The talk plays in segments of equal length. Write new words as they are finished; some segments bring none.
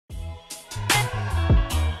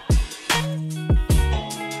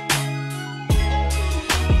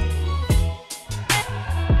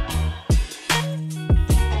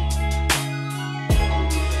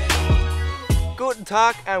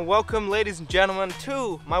Tag and welcome, ladies and gentlemen,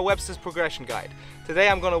 to my Webster's progression guide. Today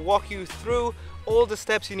I'm going to walk you through all the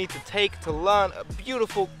steps you need to take to learn a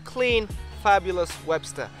beautiful, clean, fabulous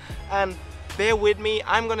Webster. And bear with me,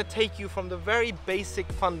 I'm going to take you from the very basic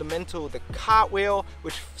fundamental, the cartwheel,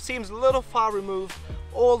 which seems a little far removed,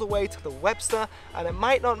 all the way to the Webster. And it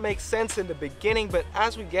might not make sense in the beginning, but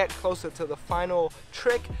as we get closer to the final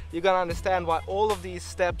trick, you're going to understand why all of these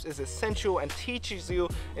steps is essential and teaches you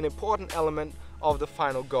an important element of the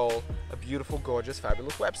final goal, a beautiful, gorgeous,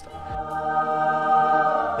 fabulous Webster.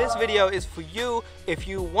 This video is for you if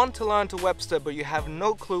you want to learn to Webster but you have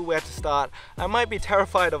no clue where to start. I might be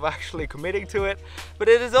terrified of actually committing to it, but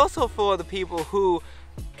it is also for the people who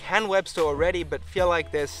can Webster already but feel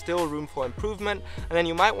like there's still room for improvement, and then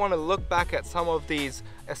you might want to look back at some of these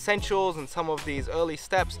essentials and some of these early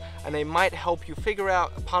steps, and they might help you figure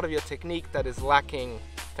out a part of your technique that is lacking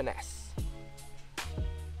finesse.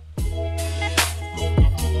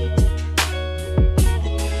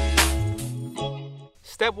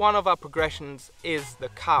 Step one of our progressions is the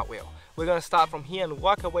cartwheel. We're going to start from here and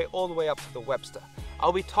work our way all the way up to the Webster.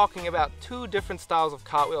 I'll be talking about two different styles of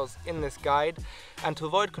cartwheels in this guide, and to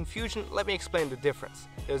avoid confusion, let me explain the difference.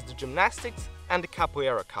 There's the gymnastics and the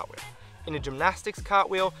capoeira cartwheel. In the gymnastics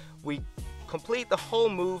cartwheel, we complete the whole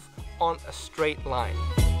move on a straight line.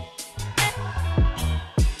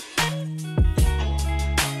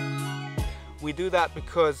 We do that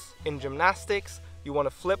because in gymnastics, you want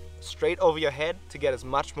to flip straight over your head to get as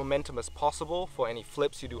much momentum as possible for any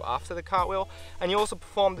flips you do after the cartwheel. And you also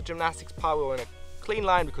perform the gymnastics cartwheel in a clean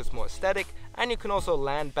line because it's more aesthetic, and you can also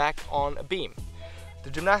land back on a beam.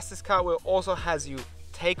 The gymnastics cartwheel also has you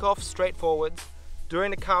take off straight forwards.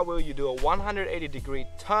 During the cartwheel, you do a 180-degree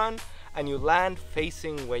turn and you land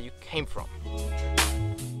facing where you came from.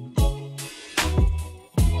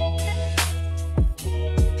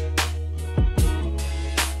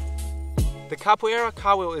 The capoeira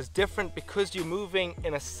cartwheel is different because you're moving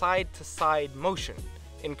in a side-to-side motion.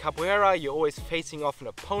 In capoeira, you're always facing off an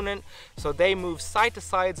opponent, so they move side to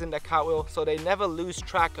sides in their cartwheel, so they never lose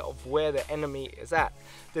track of where the enemy is at.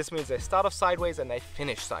 This means they start off sideways and they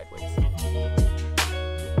finish sideways.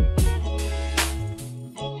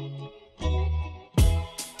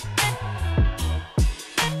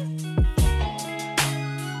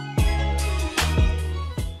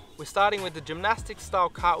 We're starting with the gymnastic style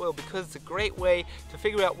cartwheel because it's a great way to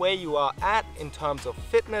figure out where you are at in terms of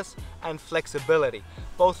fitness and flexibility.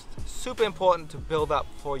 Both super important to build up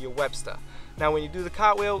for your Webster. Now when you do the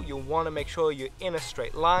cartwheel, you want to make sure you're in a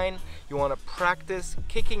straight line. You want to practice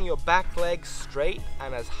kicking your back leg straight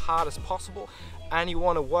and as hard as possible. And you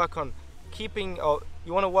want to work on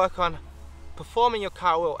performing your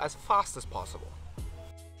cartwheel as fast as possible.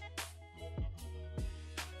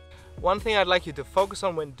 One thing I'd like you to focus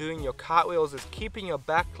on when doing your cartwheels is keeping your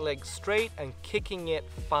back leg straight and kicking it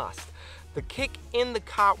fast. The kick in the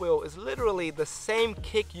cartwheel is literally the same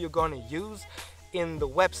kick you're going to use in the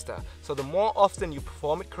Webster. So the more often you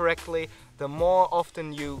perform it correctly, the more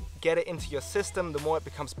often you get it into your system, the more it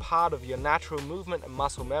becomes part of your natural movement and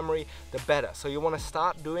muscle memory, the better. So you want to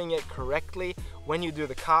start doing it correctly when you do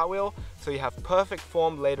the cartwheel so you have perfect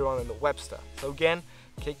form later on in the Webster. So again,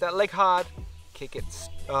 kick that leg hard, kick it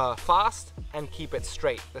fast, and keep it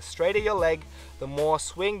straight. The straighter your leg, the more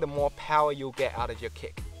swing, the more power you'll get out of your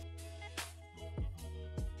kick.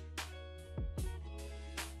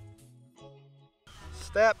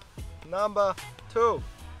 Step number 2.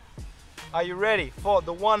 Are you ready for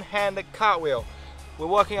the one-handed cartwheel? We're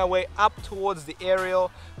working our way up towards the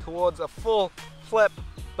aerial, towards a full flip,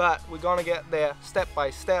 but we're gonna get there step by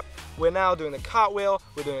step. We're now doing the cartwheel,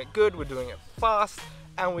 we're doing it good, we're doing it fast,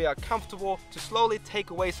 and we are comfortable to slowly take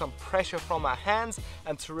away some pressure from our hands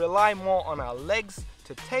and to rely more on our legs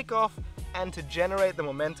to take off and to generate the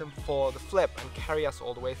momentum for the flip and carry us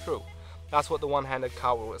all the way through. That's what the one-handed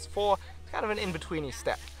cartwheel is for. It's kind of an in-betweeny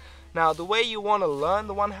step. Now the way you want to learn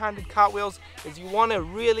the one-handed cartwheels is you want to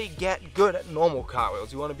really get good at normal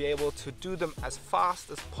cartwheels. You want to be able to do them as fast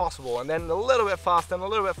as possible, and then a little bit faster and a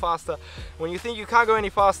little bit faster. When you think you can't go any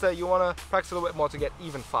faster, you want to practice a little bit more to get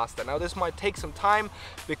even faster. Now this might take some time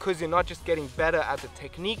because you're not just getting better at the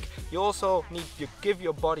technique, you also need to give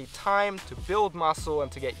your body time to build muscle and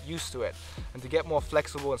to get used to it and to get more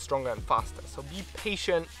flexible and stronger and faster. So be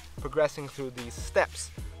patient progressing through these steps.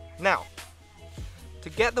 Now, to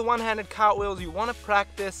get the one-handed cartwheels, you want to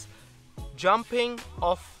practice jumping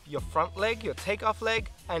off your front leg, your takeoff leg,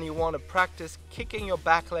 and you want to practice kicking your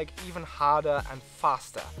back leg even harder and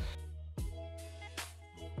faster.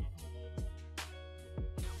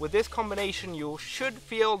 With this combination, you should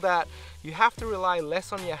feel that you have to rely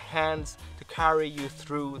less on your hands to carry you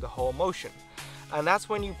through the whole motion. And that's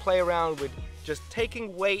when you play around with just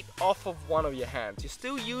taking weight off of one of your hands. You're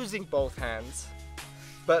still using both hands,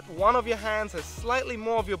 but one of your hands has slightly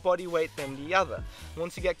more of your body weight than the other.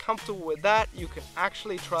 Once you get comfortable with that, you can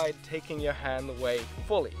actually try taking your hand away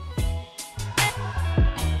fully.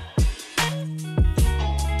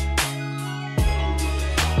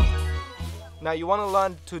 Now you want to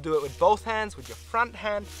learn to do it with both hands, with your front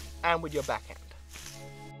hand and with your back hand.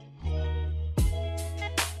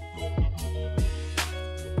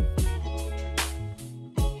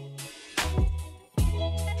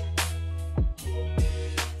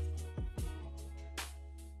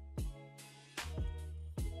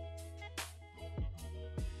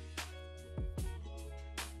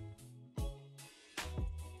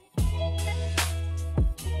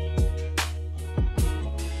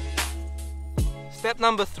 Step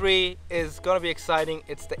number 3 is going to be exciting.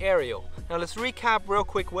 It's the aerial. Now let's recap real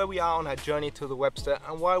quick where we are on our journey to the Webster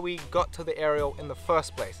and why we got to the aerial in the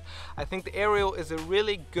first place. I think the aerial is a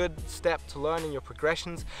really good step to learn in your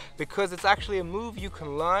progressions because it's actually a move you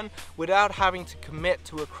can learn without having to commit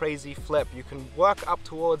to a crazy flip. You can work up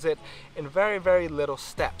towards it in very, very little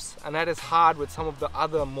steps, and that is hard with some of the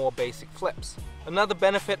other more basic flips. Another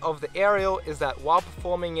benefit of the aerial is that while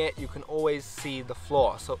performing it, you can always see the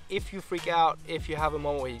floor. So if you freak out, if you have a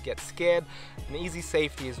moment where you get scared, an easy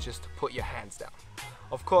safety is just to put your hands down.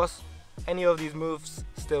 Of course, any of these moves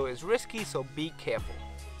still is risky, so be careful.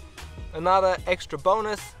 Another extra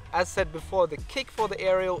bonus, as said before, the kick for the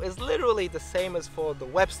aerial is literally the same as for the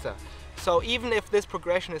Webster. So even if this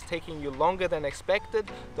progression is taking you longer than expected,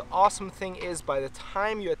 the awesome thing is by the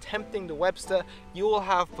time you're attempting the Webster, you will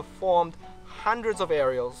have performed hundreds of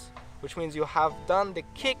aerials, which means you'll have done the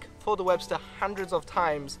kick for the Webster hundreds of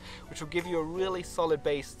times, which will give you a really solid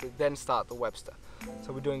base to then start the Webster.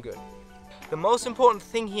 So we're doing good. The most important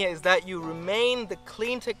thing here is that you remain the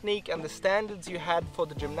clean technique and the standards you had for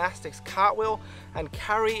the gymnastics cartwheel and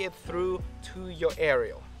carry it through to your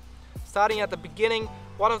aerial. Starting at the beginning,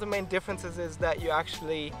 one of the main differences is that you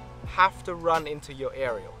actually have to run into your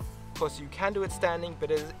aerial. Of course, you can do it standing,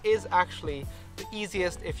 but it is actually the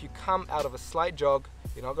easiest if you come out of a slight jog.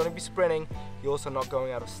 You're not going to be sprinting, you're also not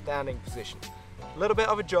going out of standing position. A little bit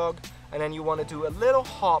of a jog, and then you want to do a little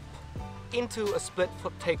hop into a split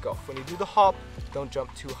foot takeoff. When you do the hop, don't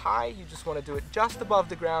jump too high, you just want to do it just above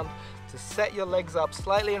the ground to set your legs up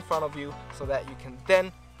slightly in front of you so that you can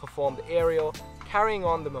then perform the aerial, carrying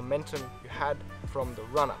on the momentum you had from the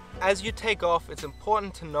run-up. As you take off, it's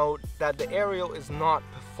important to note that the aerial is not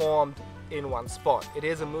performed in one spot. It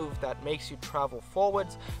is a move that makes you travel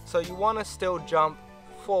forwards, so you want to still jump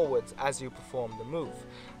forwards as you perform the move.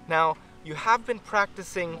 Now, you have been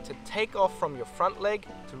practicing to take off from your front leg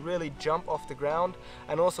to really jump off the ground,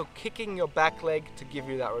 and also kicking your back leg to give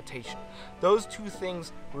you that rotation. Those two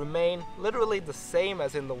things remain literally the same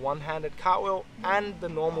as in the one-handed cartwheel and the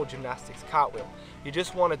normal gymnastics cartwheel. You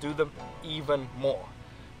just want to do them even more.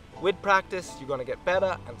 With practice, you're going to get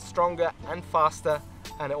better and stronger and faster,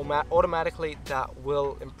 and automatically that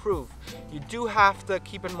will improve. You do have to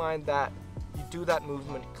keep in mind that you do that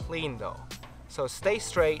movement clean though. So stay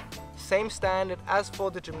straight, same standard as for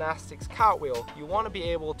the gymnastics cartwheel. You want to be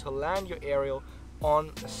able to land your aerial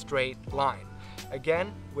on a straight line.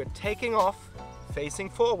 Again, we're taking off, facing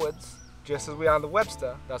forwards, just as we are on the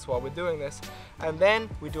Webster, that's why we're doing this. And then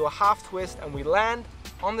we do a half twist and we land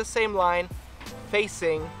on the same line,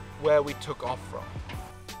 facing where we took off from.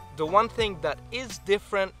 The one thing that is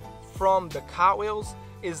different from the cartwheels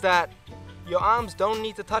is that your arms don't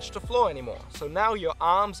need to touch the floor anymore. So now your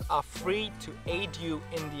arms are free to aid you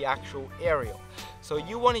in the actual aerial. So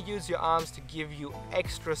you want to use your arms to give you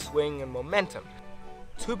extra swing and momentum.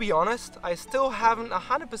 To be honest, I still haven't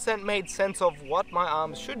 100% made sense of what my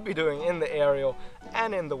arms should be doing in the aerial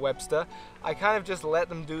and in the Webster. I kind of just let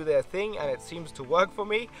them do their thing and it seems to work for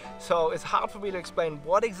me. So it's hard for me to explain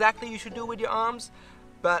what exactly you should do with your arms,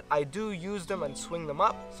 but I do use them and swing them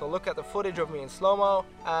up. So look at the footage of me in slow-mo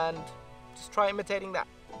and just try imitating that.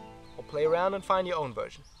 Or play around and find your own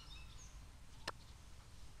version.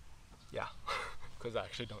 Yeah, because I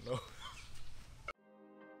actually don't know.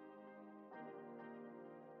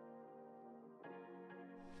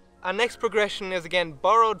 Our next progression is again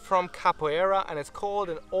borrowed from capoeira, and it's called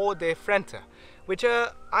an hors de frente, which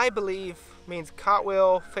I believe means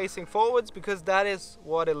cartwheel facing forwards, because that is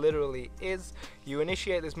what it literally is. You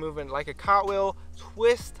initiate this movement like a cartwheel,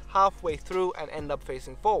 twist halfway through and end up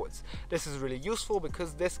facing forwards. This is really useful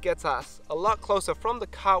because this gets us a lot closer from the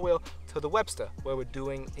cartwheel to the Webster, where we're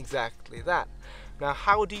doing exactly that. Now,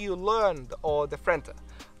 how do you learn the hors de frente?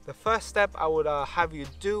 The first step I would have you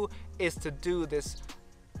do is to do this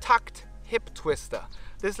tucked hip twister.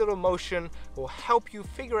 This little motion will help you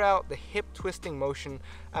figure out the hip twisting motion,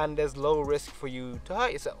 and there's low risk for you to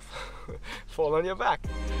hurt yourself, fall on your back.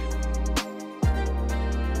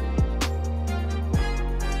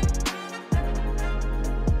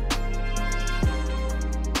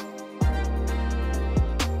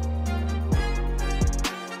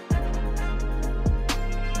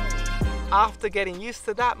 After getting used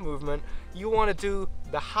to that movement, you want to do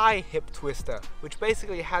the high hip twister, which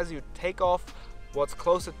basically has you take off what's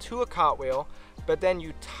closer to a cartwheel, but then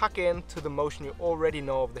you tuck into the motion you already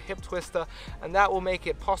know of the hip twister, and that will make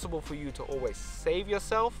it possible for you to always save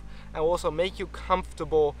yourself and also make you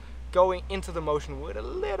comfortable going into the motion with a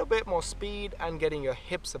little bit more speed and getting your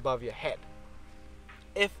hips above your head.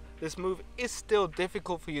 If this move is still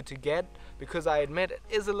difficult for you to get, because I admit it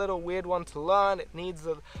is a little weird one to learn, it needs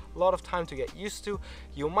a lot of time to get used to,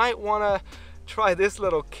 you might want to try this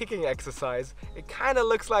little kicking exercise. It kind of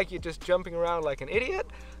looks like you're just jumping around like an idiot,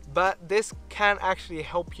 but this can actually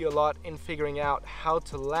help you a lot in figuring out how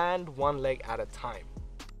to land one leg at a time.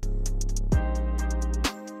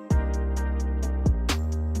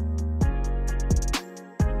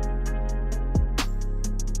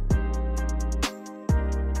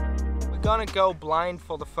 Gonna go blind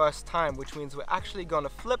for the first time, which means we're actually gonna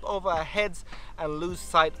flip over our heads and lose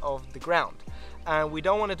sight of the ground. And we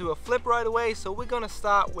don't want to do a flip right away, so we're gonna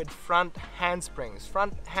start with front handsprings.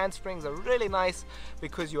 Front handsprings are really nice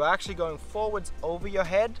because you're actually going forwards over your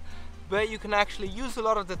head, but you can actually use a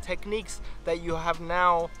lot of the techniques that you have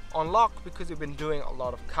now on lock because you've been doing a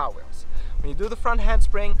lot of cartwheels. When you do the front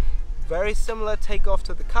handspring, very similar takeoff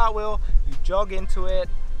to the cartwheel, you jog into it,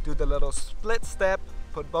 do the little split step,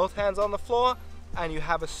 put both hands on the floor, and you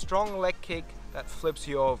have a strong leg kick that flips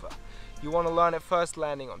you over. You want to learn it first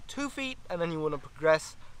landing on 2 feet, and then you want to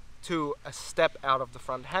progress to a step out of the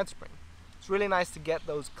front handspring. It's really nice to get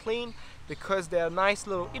those clean because they're a nice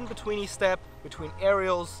little in-betweeny step between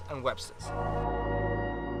aerials and Websters.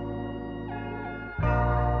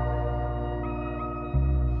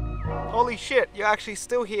 Holy shit, you're actually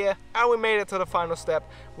still here, and we made it to the final step.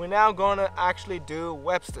 We're now gonna actually do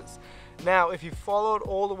Websters. Now, if you followed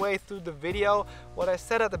all the way through the video, what I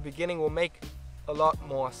said at the beginning will make a lot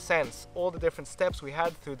more sense. All the different steps we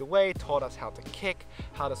had through the way taught us how to kick,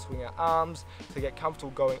 how to swing our arms, to get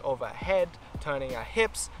comfortable going over our head, turning our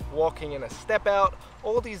hips, walking in a step out.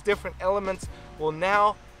 All these different elements will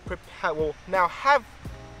now have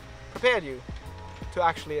prepared you to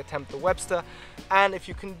actually attempt the Webster. And if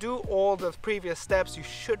you can do all the previous steps, you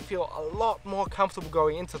should feel a lot more comfortable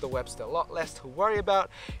going into the Webster, a lot less to worry about.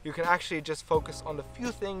 You can actually just focus on the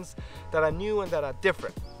few things that are new and that are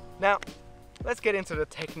different. Now, let's get into the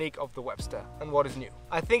technique of the Webster and what is new.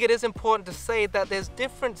 I think it is important to say that there's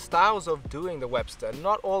different styles of doing the Webster.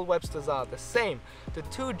 Not all Websters are the same. The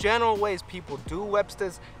two general ways people do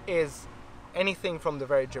Websters is anything from the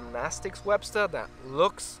very gymnastics Webster that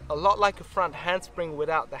looks a lot like a front handspring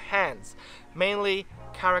without the hands. Mainly,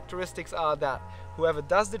 characteristics are that whoever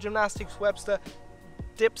does the gymnastics Webster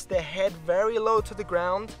dips their head very low to the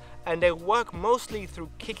ground, and they work mostly through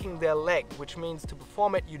kicking their leg, which means to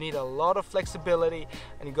perform it you need a lot of flexibility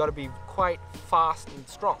and you got to be quite fast and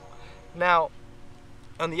strong. Now,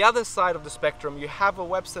 on the other side of the spectrum, you have a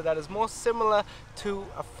Webster that is more similar to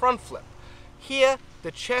a front flip. Here,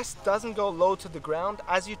 the chest doesn't go low to the ground.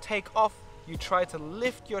 As you take off, you try to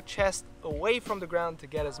lift your chest away from the ground to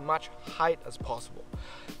get as much height as possible.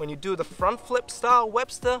 When you do the front flip style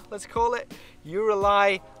Webster, let's call it, you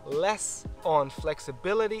rely less on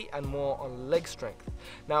flexibility and more on leg strength.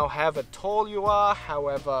 Now, however tall you are,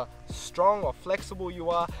 however strong or flexible you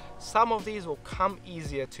are, some of these will come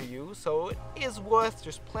easier to you, so it is worth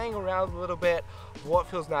just playing around a little bit, what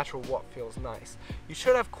feels natural, what feels nice. You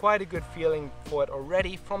should have quite a good feeling for it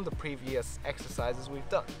already from the previous exercises we've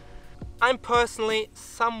done. I'm personally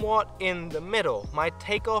somewhat in the middle. My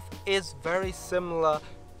takeoff is very similar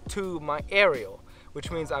to my aerial,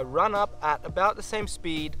 which means I run up at about the same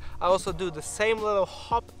speed. I also do the same little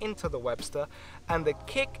hop into the Webster, and the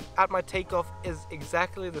kick at my takeoff is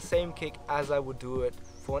exactly the same kick as I would do it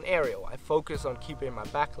for an aerial. I focus on keeping my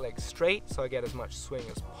back leg straight so I get as much swing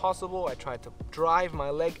as possible. I try to drive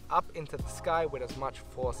my leg up into the sky with as much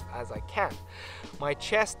force as I can. My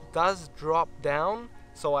chest does drop down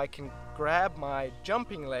so I can grab my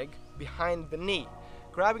jumping leg behind the knee.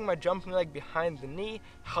 Grabbing my jumping leg behind the knee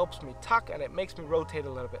helps me tuck, and it makes me rotate a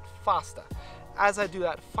little bit faster. As I do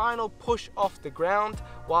that final push off the ground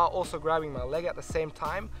while also grabbing my leg at the same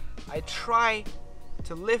time, I try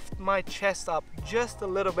to lift my chest up just a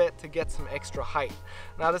little bit to get some extra height.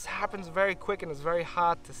 Now, this happens very quick and it's very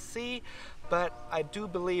hard to see, but I do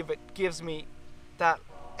believe it gives me that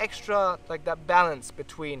extra, like that balance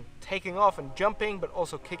between taking off and jumping, but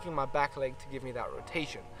also kicking my back leg to give me that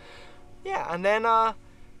rotation. Yeah, and then a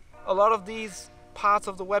lot of these parts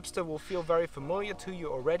of the Webster will feel very familiar to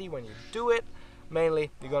you already when you do it.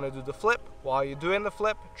 Mainly, you're going to do the flip. While you're doing the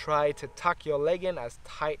flip, try to tuck your leg in as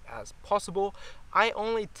tight as possible. I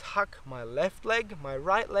only tuck my left leg. My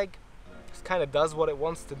right leg just kind of does what it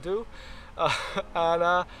wants to do.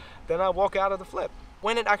 And then I walk out of the flip.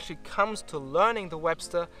 When it actually comes to learning the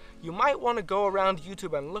Webster, you might want to go around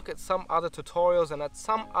YouTube and look at some other tutorials and at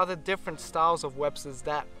some other different styles of Websters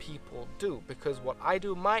that people do, because what I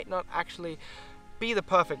do might not actually be the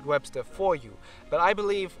perfect Webster for you. But I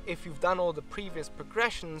believe if you've done all the previous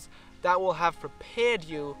progressions, that will have prepared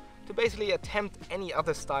you to basically attempt any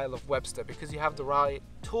other style of Webster, because you have the right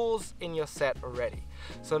tools in your set already.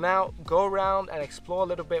 So now go around and explore a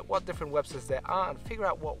little bit what different Websters there are and figure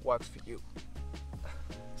out what works for you.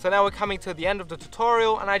 So now we're coming to the end of the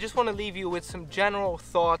tutorial, and I just want to leave you with some general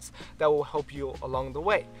thoughts that will help you along the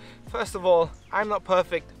way. First of all, I'm not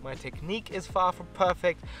perfect, my technique is far from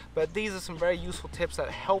perfect, but these are some very useful tips that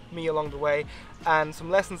help me along the way, and some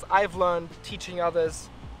lessons I've learned teaching others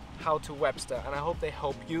how to Webster, and I hope they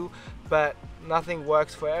help you. But nothing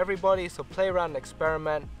works for everybody, so play around and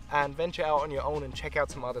experiment and venture out on your own and check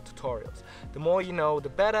out some other tutorials. The more you know, the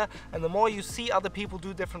better, and the more you see other people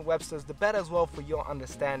do different Websters, the better as well for your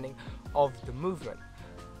understanding of the movement.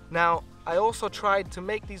 Now, I also tried to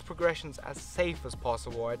make these progressions as safe as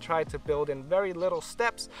possible. I tried to build in very little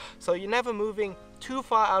steps, so you're never moving too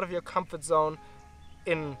far out of your comfort zone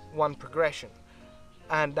in one progression.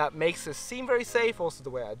 And that makes it seem very safe. Also, the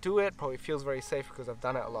way I do it probably feels very safe because I've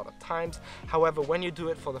done it a lot of times. However, when you do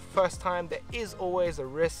it for the first time, there is always a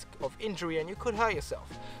risk of injury and you could hurt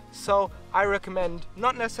yourself. So I recommend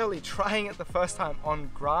not necessarily trying it the first time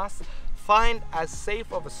on grass. Find as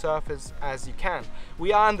safe of a surface as you can.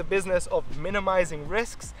 We are in the business of minimizing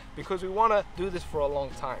risks because we want to do this for a long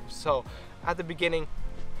time. So at the beginning,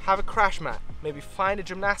 have a crash mat. Maybe find a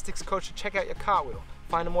gymnastics coach to check out your cartwheel.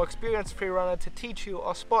 Find a more experienced free runner to teach you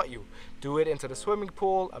or spot you. Do it into the swimming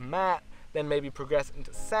pool, a mat, then maybe progress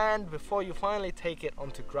into sand before you finally take it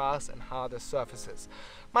onto grass and harder surfaces.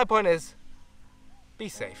 My point is, be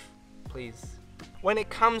safe, please. When it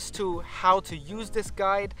comes to how to use this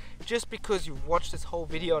guide, just because you've watched this whole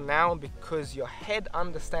video now and because your head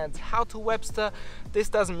understands how to Webster, this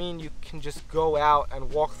doesn't mean you can just go out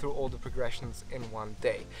and walk through all the progressions in one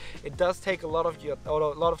day. It does take a lot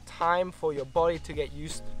of time for your body to get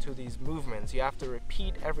used to these movements. You have to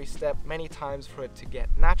repeat every step many times for it to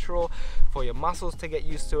get natural, for your muscles to get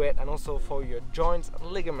used to it, and also for your joints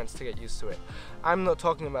and ligaments to get used to it. I'm not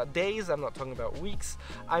talking about days, I'm not talking about weeks,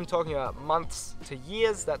 I'm talking about months to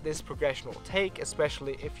years that this progression will take,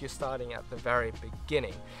 especially if you're starting at the very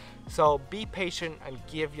beginning. So be patient and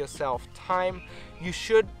give yourself time. You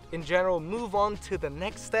should in general move on to the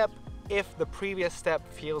next step if the previous step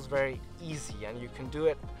feels very easy and you can do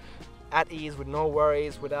it at ease with no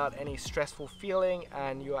worries, without any stressful feeling,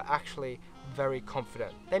 and you are actually very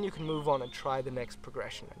confident. Then you can move on and try the next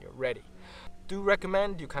progression and you're ready. Do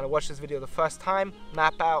recommend you kind of watch this video the first time,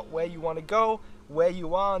 map out where you want to go, where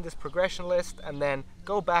you are on this progression list, and then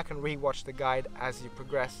go back and re-watch the guide as you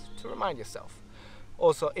progress to remind yourself.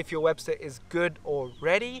 Also, if your Webster is good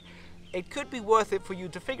already, it could be worth it for you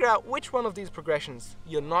to figure out which one of these progressions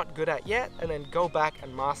you're not good at yet, and then go back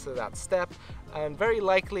and master that step, and very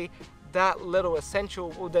likely that little essential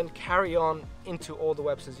will then carry on into all the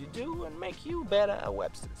Websters you do and make you better at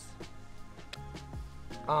Websters.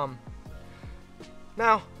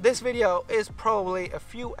 Now, this video is probably a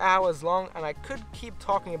few hours long and I could keep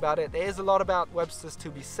talking about it. There is a lot about Websters to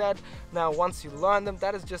be said. Now, once you learn them,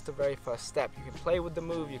 that is just the very first step. You can play with the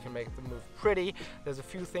move, you can make the move pretty. There's a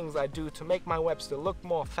few things I do to make my Webster look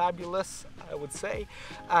more fabulous, I would say.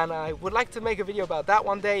 And I would like to make a video about that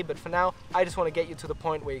one day, but for now, I just want to get you to the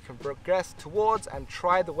point where you can progress towards and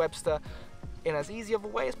try the Webster in as easy of a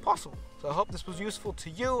way as possible. So I hope this was useful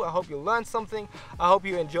to you. I hope you learned something. I hope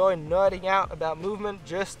you enjoy nerding out about movement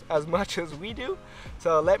just as much as we do.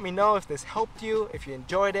 So let me know if this helped you, if you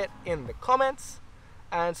enjoyed it in the comments,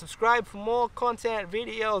 and subscribe for more content,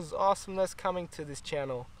 videos, awesomeness coming to this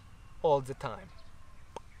channel all the time.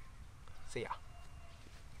 See ya.